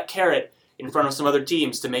dangle that carrot in front of some other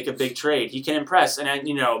teams to make a big trade, he can impress. And,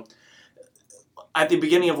 at the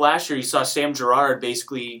beginning of last year, you saw Sam Girard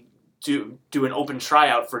basically do an open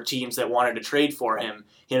tryout for teams that wanted to trade for him.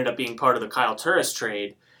 He ended up being part of the Kyle Turris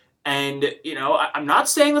trade. And, I'm not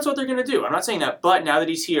saying that's what they're going to do. I'm not saying that. But now that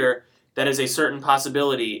he's here, that is a certain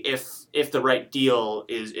possibility if the right deal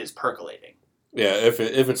is percolating. Yeah, if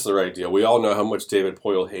it's the right deal. We all know how much David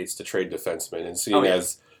Poile hates to trade defensemen. And seeing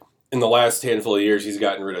as in the last handful of years he's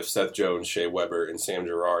gotten rid of Seth Jones, Shea Weber, and Sam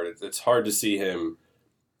Girard, it's hard to see him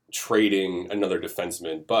trading another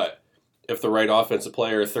defenseman. But if the right offensive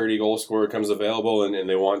player, a 30-goal scorer, comes available and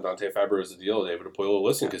they want Dante Fabro as a deal, David Poile will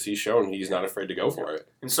listen because he's shown he's not afraid to go for it.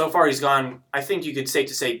 And so far he's gone, I think you could say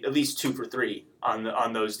at least 2 for 3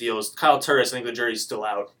 on those deals. Kyle Turris, I think the jury's still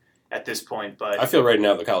out at this point, but I feel right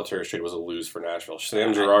now the Kyle Turris trade was a lose for Nashville.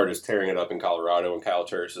 Sam Girard is tearing it up in Colorado, and Kyle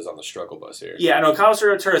Turris is on the struggle bus here. Yeah, I know Kyle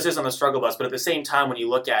Turris is on the struggle bus, but at the same time, when you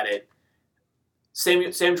look at it, Sam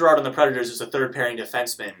Girard on the Predators as a third-pairing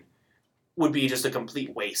defenseman would be just a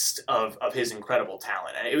complete waste of his incredible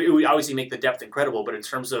talent. And it would obviously make the depth incredible, but in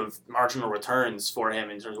terms of marginal returns for him,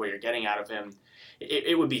 in terms of what you're getting out of him,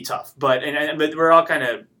 it would be tough. But we're all kind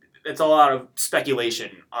of, it's a lot of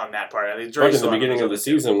speculation on that part. I think in the beginning of the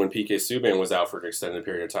season, when PK Subban was out for an extended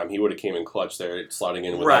period of time, he would have came in clutch there, slotting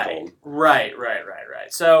in with Ekholm. Right.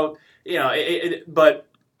 So, but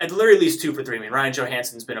at the very least 2 for 3. I mean, Ryan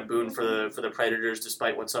Johansson's been a boon for the Predators,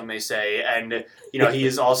 despite what some may say, and he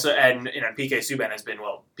is also, and PK Subban has been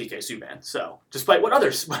PK Subban. So, despite what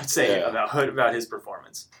others might say about his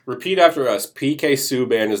performance. Repeat after us: PK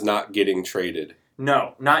Subban is not getting traded.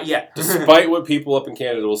 No, not yet. Despite what people up in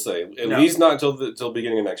Canada will say, at least not until the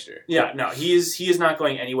beginning of next year. Yeah, no, he is not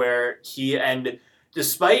going anywhere.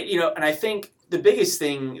 Despite and I think the biggest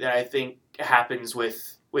thing that I think happens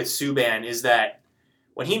with Subban is that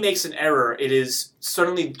when he makes an error, it is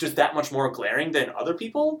suddenly just that much more glaring than other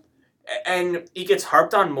people, and he gets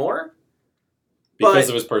harped on more. Because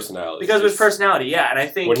of his personality. Yeah. And I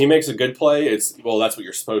think when he makes a good play, it's, that's what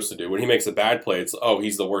you're supposed to do. When he makes a bad play, it's,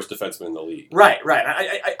 he's the worst defenseman in the league. Right.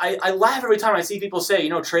 I laugh every time I see people say,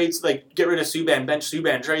 trades, like, get rid of Subban, bench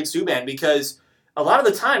Subban, trade Subban, because a lot of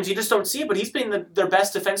the times you just don't see it, but he's been their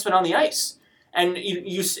best defenseman on the ice. And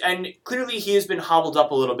and clearly he has been hobbled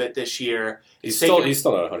up a little bit this year. He's still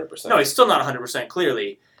not 100%. No, he's still not 100%,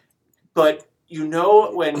 clearly. But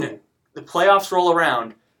when the playoffs roll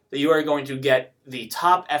around, that you are going to get the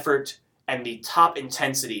top effort and the top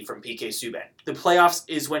intensity from PK Subban. The playoffs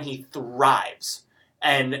is when he thrives.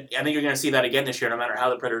 And I think you're going to see that again this year, no matter how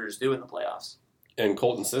the Predators do in the playoffs. And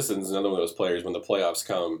Colton Sisson's another one of those players, when the playoffs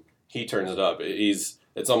come, he turns it up.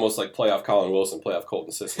 It's almost like playoff Colin Wilson, playoff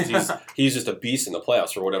Colton Sisson. He's just a beast in the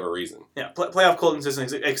playoffs for whatever reason. Yeah, playoff Colton Sisson,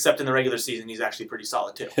 except in the regular season, he's actually pretty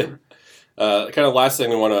solid too. Kind of last thing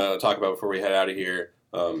we want to talk about before we head out of here,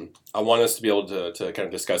 I want us to be able to kind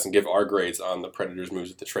of discuss and give our grades on the Predators'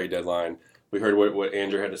 moves at the trade deadline. We heard what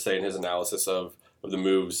Andrew had to say in his analysis of the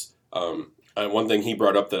moves. One thing he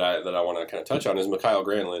brought up that I want to kind of touch on is Mikael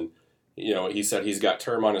Granlund. He said he's got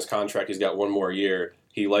term on his contract. He's got one more year.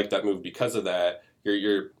 He liked that move because of that.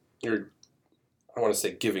 You're I don't want to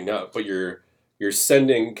say giving up, but you're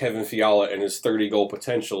sending Kevin Fiala and his 30-goal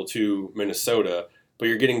potential to Minnesota, but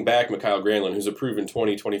you're getting back Mikael Granlund, who's a proven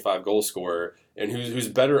 20-25 goal scorer, and who's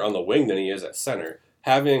better on the wing than he is at center.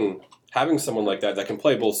 Having someone like that can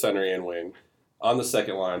play both center and wing on the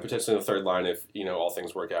second line, potentially the third line if all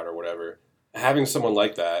things work out or whatever. Having someone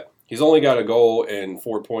like that, he's only got a goal and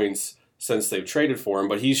 4 points since they've traded for him,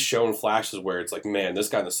 but he's shown flashes where it's like, man, this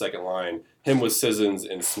guy in the second line, him with Sissons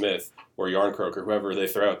and Smith or Yarncroke or whoever they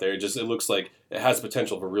throw out there, it looks like it has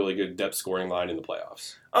potential for a really good depth scoring line in the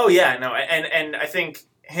playoffs. Oh yeah, no, and I think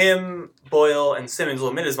him, Boyle, and Simmons will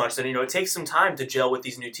admit as much that it takes some time to gel with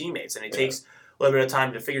these new teammates, and it takes a little bit of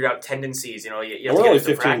time to figure out tendencies. You have we're to only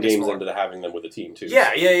 15 games into having them with the team too.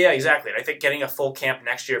 Yeah, exactly. And I think getting a full camp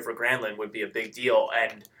next year for Granlund would be a big deal,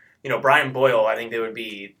 and Brian Boyle, I think they would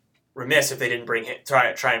be remiss if they didn't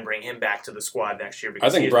try and bring him back to the squad next year. I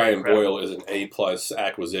Because think Brian Boyle is an A-plus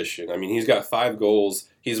acquisition. I mean, he's got 5 goals.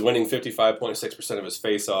 He's winning 55.6% of his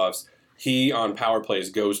faceoffs. He, on power plays,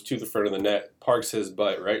 goes to the front of the net, parks his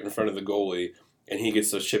butt right in front of the goalie, and he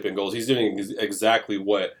gets those chip-in goals. He's doing exactly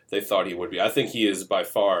what they thought he would be. I think he is by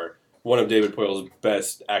far one of David Poyle's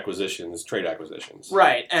best trade acquisitions.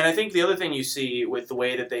 Right, and I think the other thing you see with the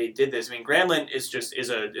way that they did this, I mean, Granlund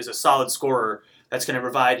is a solid scorer that's going to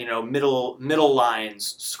provide middle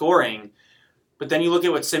lines scoring, but then you look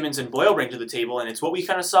at what Simmons and Boyle bring to the table, and it's what we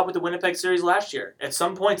kind of saw with the Winnipeg series last year. At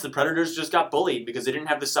some points, the Predators just got bullied because they didn't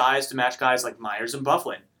have the size to match guys like Myers and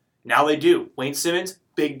Bufflin. Now they do. Wayne Simmons,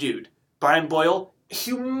 big dude. Brian Boyle,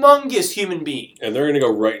 humongous human being. And they're going to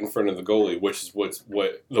go right in front of the goalie, which is what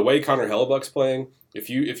the way Connor Hellebuck's playing. If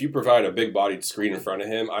you provide a big-bodied screen in front of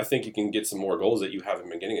him, I think you can get some more goals that you haven't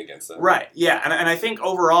been getting against them. Right, yeah. And I think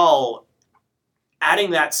overall,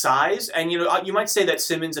 adding that size, and you might say that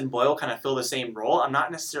Simmons and Boyle kind of fill the same role. I'm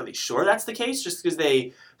not necessarily sure that's the case, just because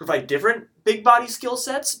they provide different big-body skill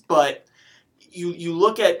sets. But you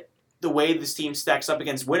look at the way this team stacks up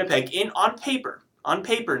against Winnipeg on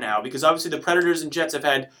paper now, because obviously the Predators and Jets have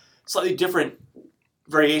had slightly different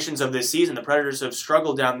variations of this season. The Predators have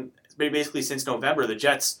struggled down basically since November. The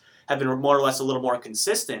Jets have been more or less a little more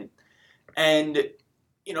consistent. And,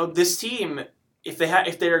 this team, if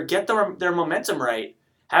they get their momentum right,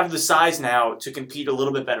 have the size now to compete a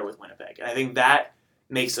little bit better with Winnipeg. And I think that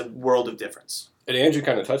makes a world of difference. And Andrew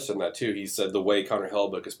kind of touched on that too. He said the way Connor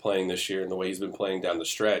Hellebuck is playing this year and the way he's been playing down the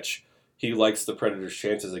stretch, he likes the Predators'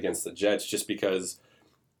 chances against the Jets just because,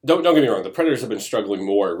 don't get me wrong, the Predators have been struggling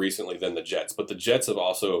more recently than the Jets, but the Jets have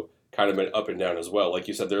also kind of been up and down as well. Like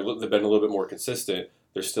you said, they've been a little bit more consistent.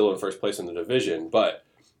 They're still in first place in the division, but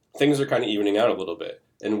things are kind of evening out a little bit.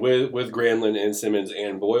 And with Granlund and Simmons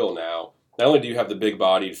and Boyle now, not only do you have the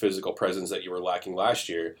big-bodied physical presence that you were lacking last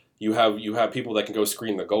year, you have people that can go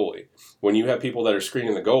screen the goalie. When you have people that are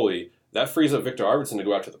screening the goalie, that frees up Victor Arvidsson to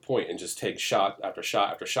go out to the point and just take shot after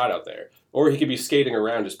shot after shot out there. Or he could be skating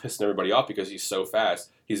around just pissing everybody off because he's so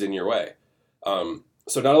fast, he's in your way.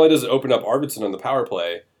 So not only does it open up Arvidsson on the power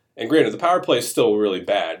play, and granted, the power play is still really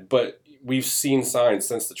bad, but we've seen signs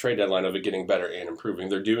since the trade deadline of it getting better and improving.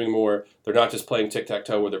 They're doing more. They're not just playing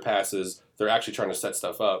tic-tac-toe with their passes. They're actually trying to set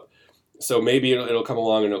stuff up. So maybe it'll come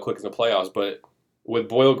along and it'll click in the playoffs, but with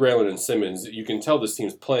Boyle, Granlund, and Simmons, you can tell this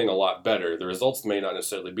team's playing a lot better. The results may not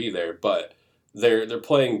necessarily be there, but they're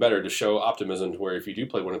playing better to show optimism to where if you do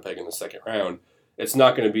play Winnipeg in the second round, it's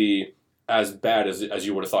not going to be as bad as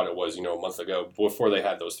you would have thought it was, a month ago before they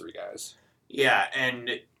had those 3 guys. Yeah,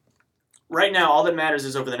 and right now all that matters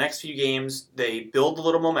is over the next few games, they build a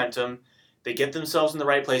little momentum, they get themselves in the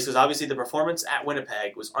right place, because obviously the performance at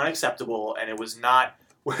Winnipeg was unacceptable, and it was not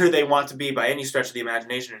where they want to be by any stretch of the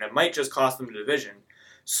imagination, and it might just cost them the division.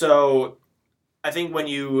 So I think when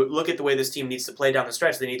you look at the way this team needs to play down the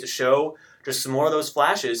stretch, they need to show just some more of those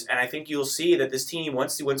flashes, and I think you'll see that this team,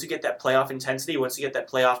 once you get that playoff intensity, once you get that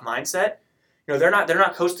playoff mindset, they're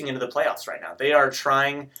not coasting into the playoffs right now. They are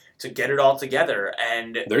trying to get it all together,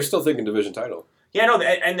 and they're still thinking division title. Yeah, no,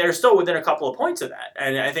 and they're still within a couple of points of that,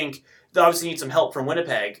 and I think they obviously need some help from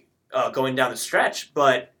Winnipeg going down the stretch,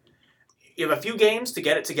 but you have a few games to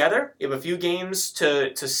get it together. You have a few games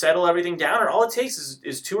to settle everything down, and all it takes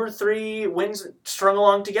is 2 or 3 wins strung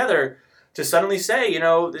along together to suddenly say,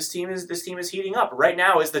 this team is heating up. Right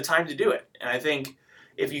now is the time to do it. And I think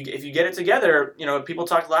if you get it together, people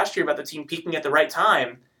talked last year about the team peaking at the right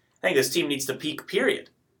time. I think this team needs to peak, period.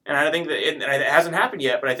 And I think that it hasn't happened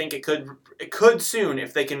yet, but I think it could soon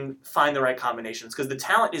if they can find the right combinations, because the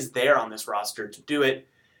talent is there on this roster to do it.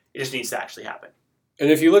 It just needs to actually happen. And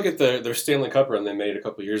if you look at their Stanley Cup run they made a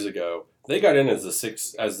couple years ago, they got in as the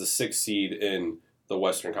sixth seed in the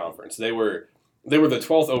Western Conference. They were the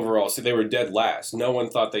 12th overall seed. They were dead last. No one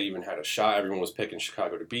thought they even had a shot. Everyone was picking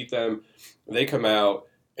Chicago to beat them. They come out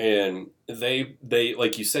and they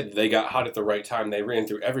like you said, they got hot at the right time. They ran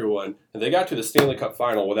through everyone, and they got to the Stanley Cup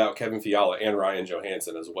final without Kevin Fiala and Ryan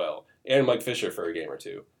Johansson as well, and Mike Fisher for a game or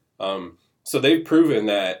two. So they've proven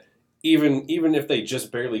that even if they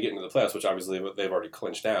just barely get into the playoffs, which obviously they've already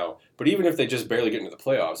clinched now, but even if they just barely get into the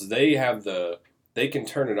playoffs, they can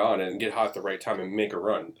turn it on and get hot at the right time and make a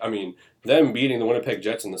run. I mean, them beating the Winnipeg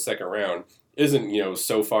Jets in the second round isn't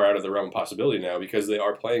so far out of the realm of possibility now, because they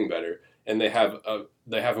are playing better and they have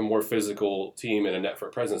a more physical team and a net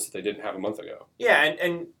front presence that they didn't have a month ago. Yeah,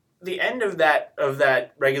 and the end of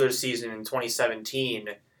that regular season in 2017.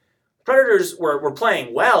 Predators were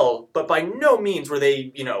playing well, but by no means were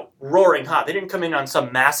they, roaring hot. They didn't come in on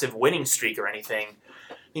some massive winning streak or anything.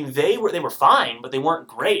 I mean, they were fine, but they weren't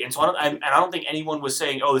great. And so I don't think anyone was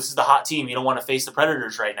saying, "Oh, this is the hot team. You don't want to face the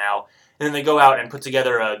Predators right now." And then they go out and put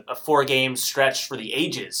together a 4-game stretch for the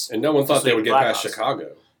ages. And no one thought they would get past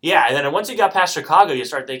Chicago. Yeah, and then once you got past Chicago, you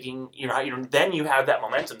start thinking, then you have that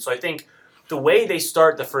momentum. So I think the way they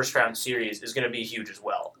start the first round series is going to be huge as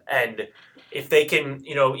well. And if they can,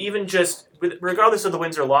 even just regardless of the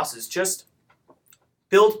wins or losses, just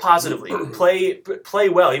build positively, play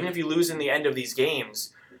well. Even if you lose in the end of these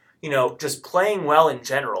games, just playing well in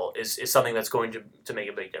general is something that's going to make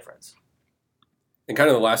a big difference. And kind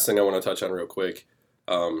of the last thing I want to touch on real quick,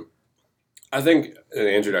 I think, and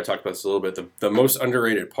Andrew and I talked about this a little bit, the most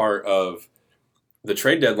underrated part of the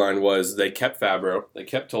trade deadline was they kept Fabro, they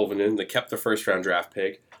kept Tolvanen, they kept the first-round draft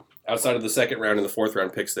pick. Outside of the second round and the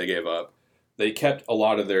fourth-round picks they gave up, they kept a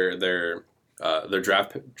lot of their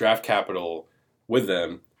draft capital with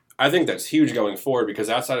them. I think that's huge going forward because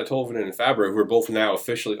outside of Tolvanen and Fabro, who are both now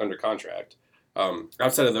officially under contract,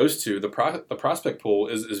 outside of those two, the prospect pool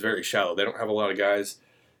is very shallow. They don't have a lot of guys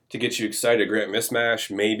to get you excited. Grant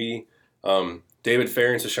Mismash, maybe. David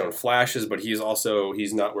Ference has shown flashes, but he's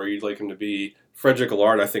not where you'd like him to be. Frederick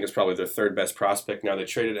Allard, I think, is probably their third best prospect. Now they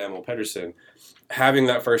traded Emil Pettersson. Having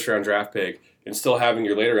that first round draft pick and still having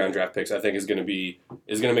your later round draft picks, I think is going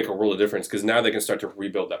to make a world of difference because now they can start to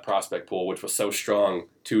rebuild that prospect pool, which was so strong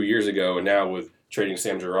 2 years ago, and now with trading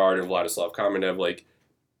Sam Girard and Vladislav Kamenev,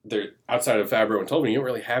 they're outside of Fabro and Tolvanen, you don't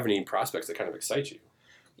really have any prospects that kind of excite you.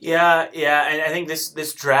 Yeah, and I think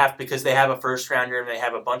this draft, because they have a first rounder and they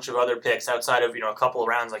have a bunch of other picks outside of a couple of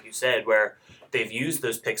rounds, like you said, where they've used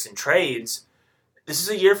those picks in trades. This is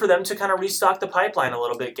a year for them to kind of restock the pipeline a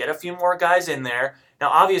little bit, get a few more guys in there. Now,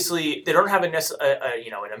 obviously, they don't have an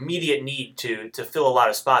immediate need to fill a lot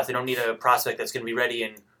of spots. They don't need a prospect that's going to be ready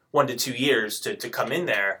in 1 to 2 years to come in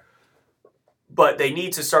there. But they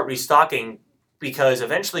need to start restocking because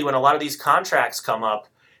eventually, when a lot of these contracts come up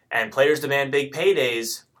and players demand big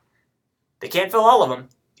paydays, they can't fill all of them.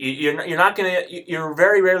 You're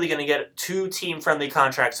very rarely going to get 2 team-friendly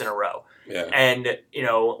contracts in a row. Yeah. And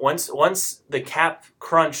once the cap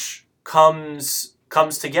crunch comes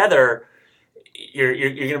together,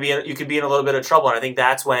 you could be in a little bit of trouble. And I think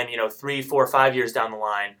that's when 3, 4, 5 years down the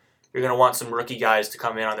line, you're going to want some rookie guys to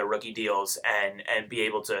come in on their rookie deals and be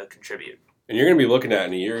able to contribute. And you're going to be looking at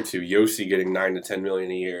in a year or two, Yossi getting $9 to $10 million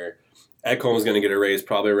a year. Ekholm's going to get a raise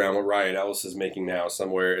probably around what Ryan Ellis is making now,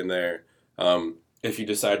 somewhere in there. If you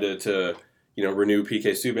decide to renew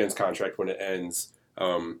PK Subban's contract when it ends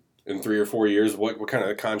in 3 or 4 years, what kind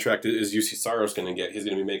of contract is UC Saros going to get? He's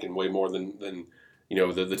going to be making way more than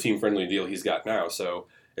the team-friendly deal he's got now. So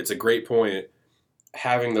it's a great point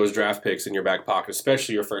having those draft picks in your back pocket,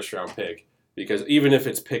 especially your first-round pick, because even if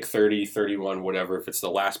it's pick 30, 31, whatever, if it's the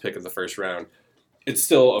last pick of the first round, it's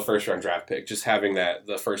still a first-round draft pick. Just having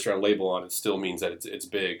the first-round label on it still means that it's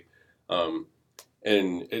big.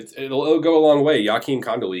 And it'll go a long way. Joaquin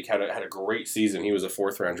Kondoleak had a great season. He was a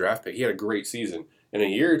 4th-round draft pick. He had a great season. In a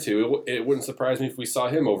year or two, it wouldn't surprise me if we saw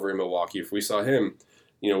him over in Milwaukee, if we saw him,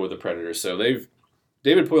 with the Predators. So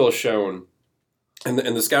David Poile has shown, and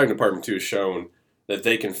the scouting department too has shown that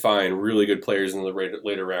they can find really good players in the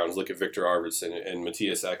later rounds. Look at Victor Arvidsson and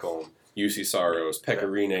Matthias Ekholm, UC Saros, Pekka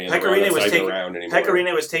Rinne. Pekka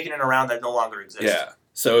Rinne was taken in a round that no longer exists. Yeah.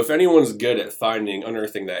 So if anyone's good at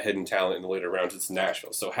unearthing that hidden talent in the later rounds, it's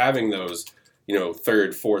Nashville. So having those, 3rd,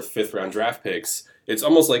 4th, 5th round draft picks, it's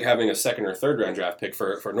almost like having a 2nd or 3rd round draft pick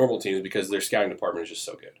for normal teams because their scouting department is just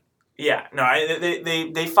so good. Yeah, no,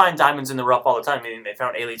 they find diamonds in the rough all the time. I mean, they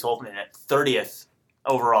found Eeli Tolvanen at 30th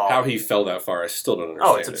overall. How he fell that far, I still don't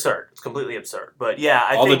understand. Oh, it's absurd. It's completely absurd. But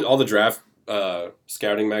yeah, all the draft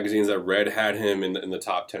scouting magazines I read had him in the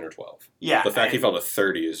top 10 or 12. Yeah, the fact he fell to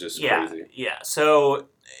 30 is just crazy. Yeah, so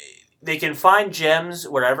they can find gems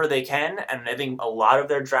wherever they can, and I think a lot of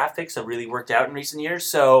their draft picks have really worked out in recent years.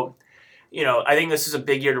 So, I think this is a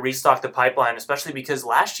big year to restock the pipeline, especially because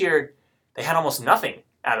last year they had almost nothing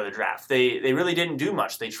out of the draft. They really didn't do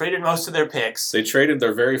much. They traded most of their picks. They traded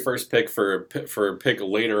their very first pick for a pick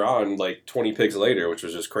later on, like 20 picks later, which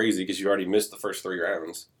was just crazy because you already missed the first 3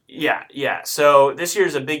 rounds. Yeah. So this year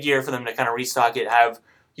is a big year for them to kind of restock it, have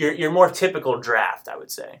your more typical draft, I would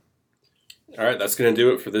say. All right, that's going to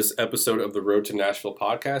do it for this episode of the Road to Nashville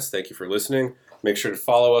podcast. Thank you for listening. Make sure to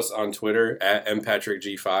follow us on Twitter at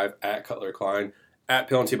 @MPatrickG5, at Cutler Klein, at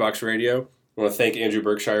Penalty Box Radio. I want to thank Andrew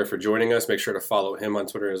Berkshire for joining us. Make sure to follow him on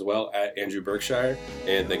Twitter as well, at Andrew Berkshire.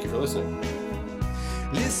 And thank you for listening.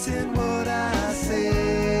 Listen what I say.